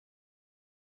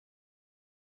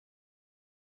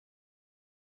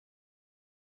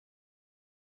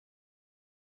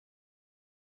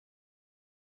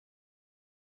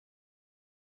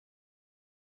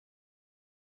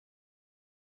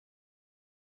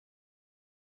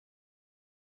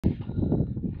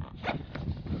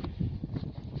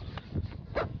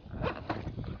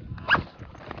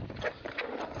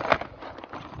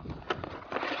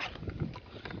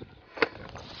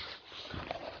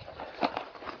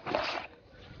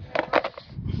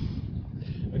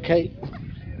Okay,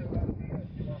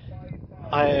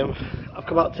 I've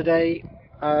come out today.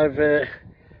 I've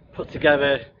put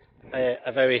together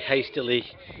a very hastily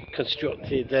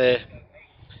constructed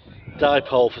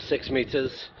dipole for 6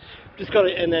 meters. Just got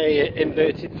it in a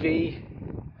inverted V.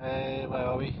 Where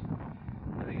are we?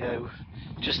 There we go.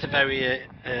 Just a very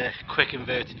quick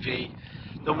inverted V.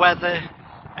 The weather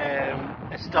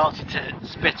has started to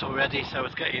spit already, so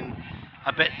it's getting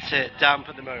a bit damp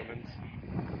at the moment.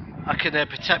 I can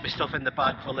protect my stuff in the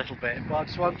bag for a little bit, but I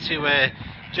just want to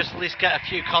just at least get a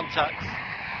few contacts.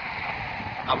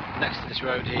 I'm next to this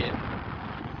road here.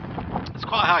 It's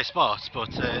quite a high spot, but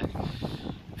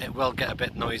it will get a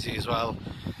bit noisy as well.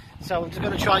 So I'm just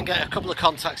going to try and get a couple of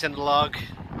contacts in the log.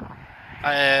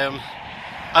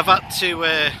 I've had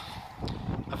to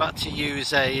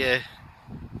use a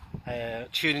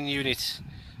tuning unit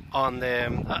on.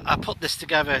 I put this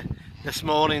together this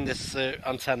morning. This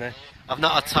antenna. I've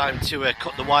not had time to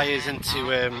cut the wires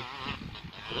into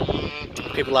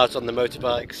people out on the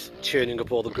motorbikes churning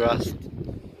up all the grass.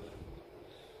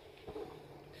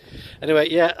 Anyway,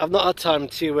 yeah, I've not had time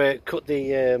to cut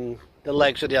the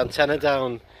legs of the antenna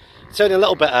down. It's only a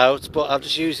little bit out, but I'm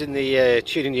just using the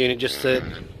tuning unit just to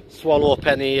swallow up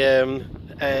any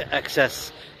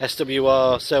excess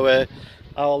SWR. So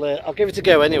I'll give it a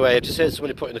go anyway. I just heard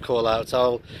somebody putting the call out.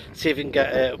 I'll see if we can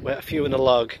get a few in the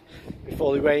log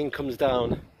before the rain comes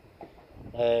down.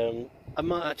 I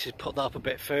might actually put that up a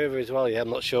bit further as well. Yeah, I'm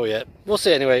not sure yet. We'll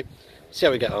see anyway. See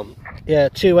how we get on. Yeah,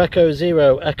 2 Echo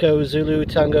 0 Echo Zulu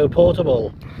Tango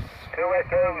Portable. 2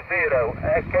 Echo 0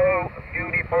 Echo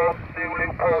Uniform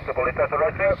Zulu Portable. Is that the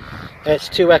right sir? It's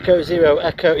 2 Echo 0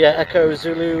 Echo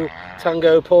Zulu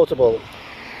Tango Portable.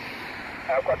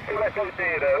 I've got 2 Echo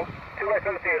 0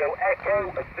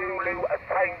 Echo Zulu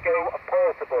Tango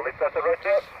Portable. Is that the right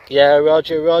sir? Yeah,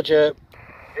 roger, roger.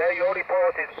 Yeah, your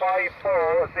report is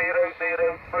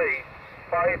 54003.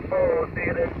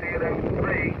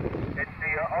 54003. It's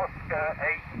the Oscar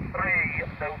 83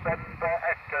 November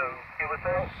Echo.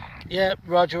 QSL. Yeah,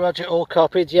 roger, roger, all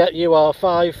copied. Yeah, you are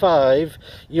 55.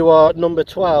 You are number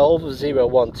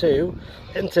 12012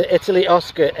 into Italy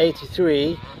Oscar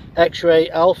 83 X-ray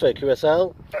Alpha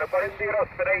QSL. I've got in the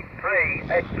Oscar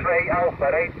 83 X-ray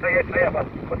Alpha 83 X-ray Alpha.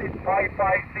 But it's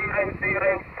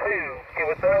 55002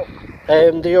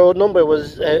 QSL. Your number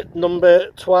was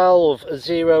number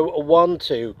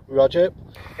 12012, roger.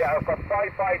 Yeah, I've got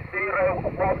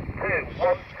 55012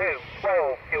 12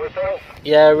 QSL.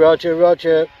 Yeah, roger,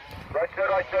 roger. Roger.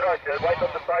 Right on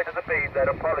the side of the beam there,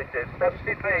 apologies.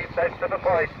 73, thanks to the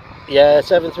point. Yeah,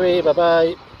 73,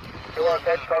 bye-bye.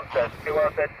 QRZ contact.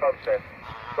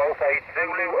 Golf 8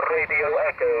 Zulu Radio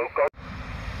Echo.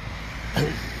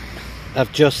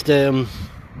 I've just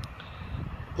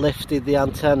lifted the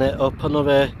antenna up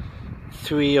another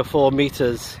 3 or 4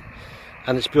 meters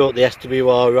and it's brought the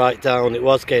SWR right down. It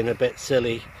was getting a bit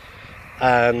silly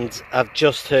and I've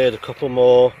just heard a couple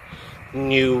more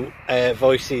new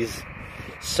voices,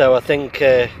 so I think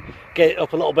get it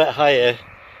up a little bit higher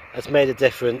has made a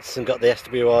difference and got the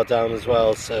SWR down as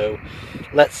well. So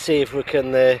let's see if we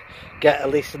can get at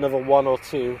least another 1 or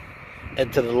 2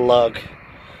 into the log.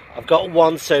 I've got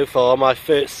 1 so far, my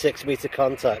first 6 meter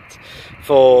contact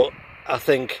for I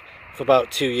think for about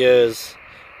 2 years.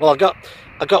 Well, I got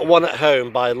 1 at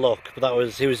home by luck, but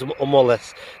he was more or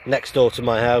less next door to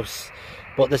my house.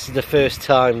 But this is the first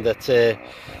time that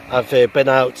I've been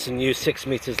out and used 6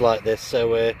 meters like this.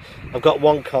 So I've got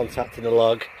 1 contact in the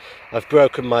log. I've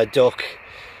broken my duck,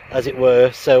 as it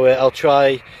were. So I'll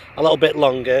try a little bit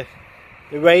longer.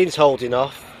 The rain's holding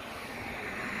off,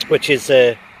 which is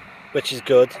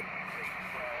good.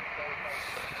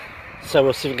 So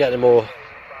we'll see if we can get any more.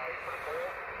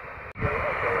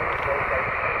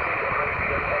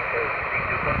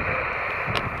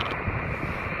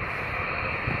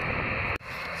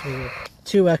 So,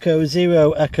 2 Echo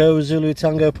 0 Echo Zulu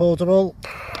Tango Portable.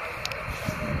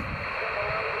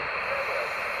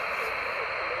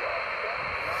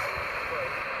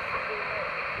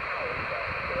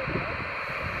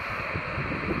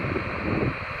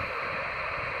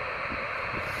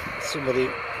 Somebody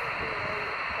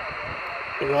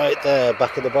right there,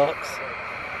 back of the box,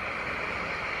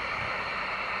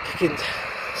 picking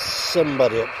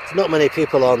somebody up. There's not many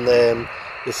people on the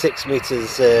 6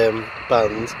 meters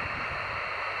band.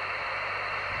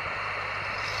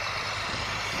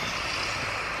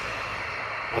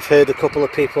 I've heard a couple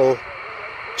of people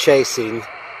chasing.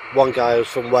 One guy was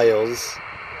from Wales.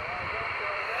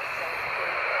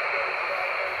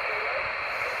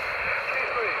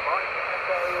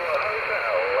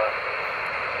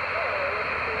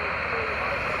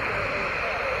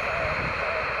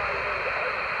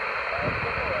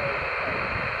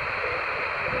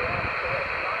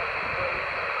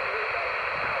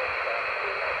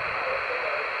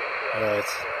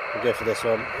 Go for this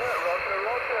one. Yeah, roger,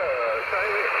 roger.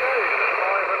 Same exchange,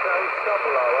 5 and 8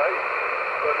 double 08.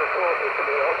 But the source is to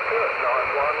be Oscar,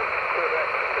 91 Quebec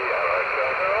Sierra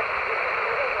Delta.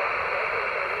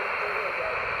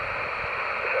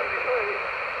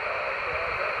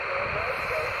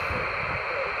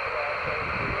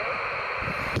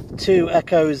 73. 2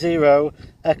 Echo 0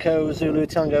 Echo Zulu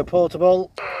Tango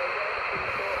Portable.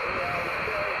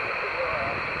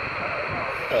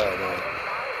 Oh no.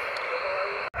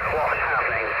 What's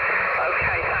happening?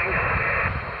 Okay, thanks.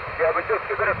 Yeah, we'll just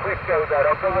give it a quick go there.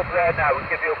 I'll go up there now and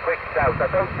give you a quick shout. I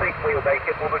don't think we'll make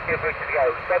it, but we'll give it a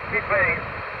go. 73.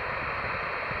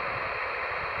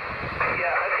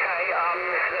 Yeah, okay,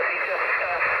 if you just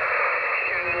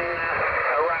tune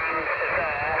around to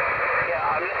there.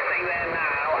 Yeah, I'm listening there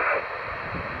now.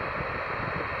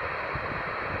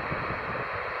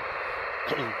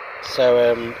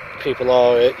 So people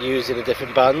are using the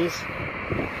different bands.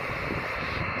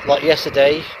 Like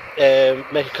yesterday,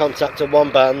 make a contact on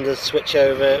one band and switch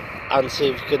over and see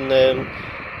if you can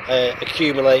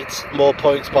accumulate more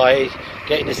points by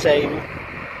getting the same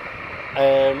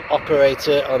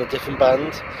operator on a different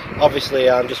band. Obviously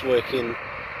I'm just working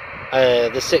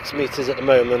the 6 meters at the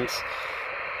moment,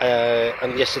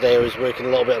 and yesterday I was working a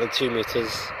little bit on the 2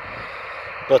 meters,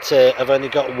 but I've only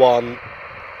got one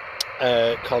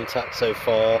contact so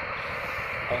far.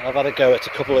 I've had a go at a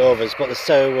couple of others, but the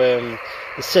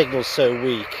signal's so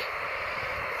weak.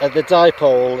 The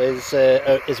dipole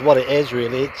is what it is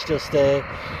really. It's just a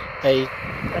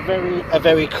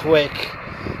very quick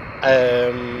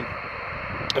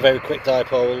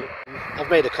dipole. I've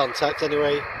made a contact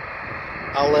anyway.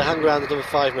 I'll hang around another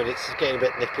 5 minutes. It's getting a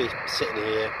bit nippy sitting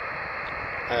here.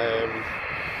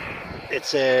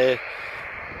 It's a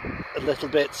little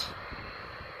bit.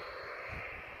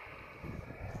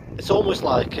 It's almost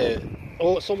like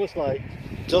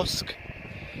dusk,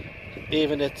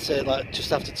 even at like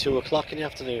just after 2 o'clock in the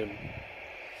afternoon.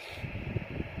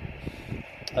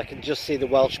 I can just see the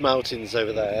Welsh mountains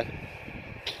over there.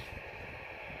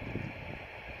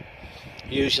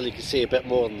 Usually you can see a bit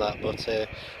more than that, but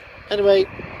anyway,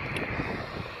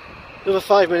 another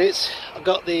 5 minutes. I've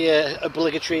got the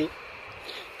obligatory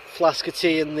flask of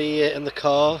tea in the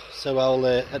car, so I'll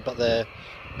head back there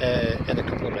in a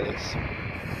couple of minutes.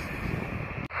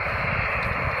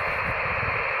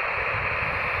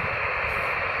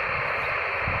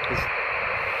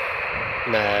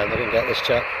 Nah, I'm not going to get this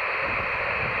chap.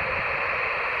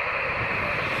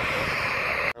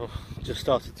 Oh, just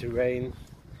started to rain,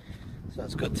 so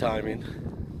that's good timing.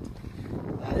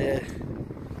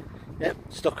 Yep,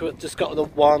 just got the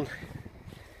one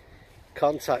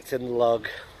contact in the log.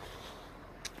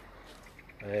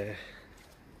 It's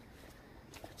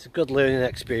a good learning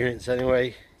experience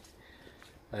anyway.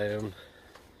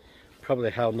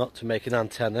 Probably how not to make an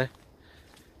antenna.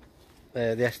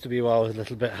 The SWR was a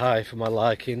little bit high for my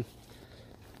liking.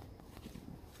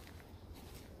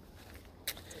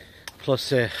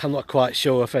 Plus, I'm not quite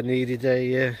sure if I needed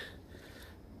a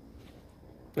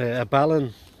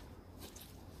balun,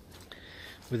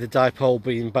 with the dipole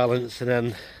being balanced and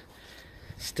then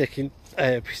sticking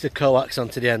a piece of coax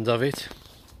onto the end of it,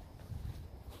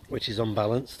 which is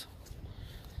unbalanced.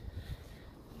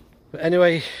 But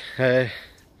anyway, I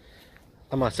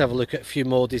might have a look at a few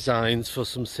more designs for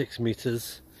some 6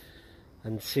 meters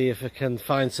and see if I can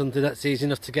find something that's easy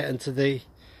enough to get into the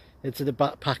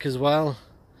backpack as well.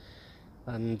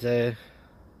 And you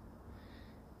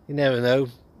never know,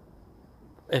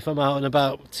 if I'm out and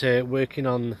about working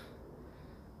on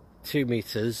 2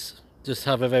 meters, just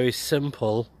have a very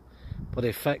simple but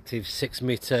effective 6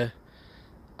 meter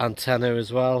antenna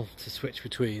as well to switch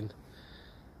between,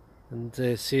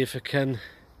 and see if I can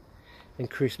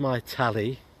increase my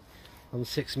tally on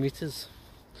 6 meters.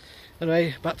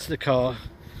 Anyway, back to the car,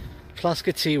 flask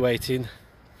of tea waiting,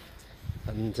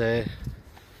 and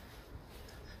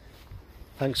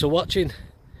thanks for watching.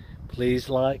 Please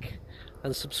like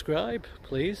and subscribe,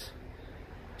 please.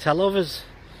 Tell others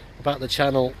about the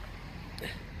channel,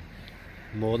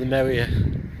 more the merrier.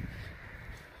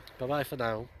 Bye bye for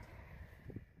now.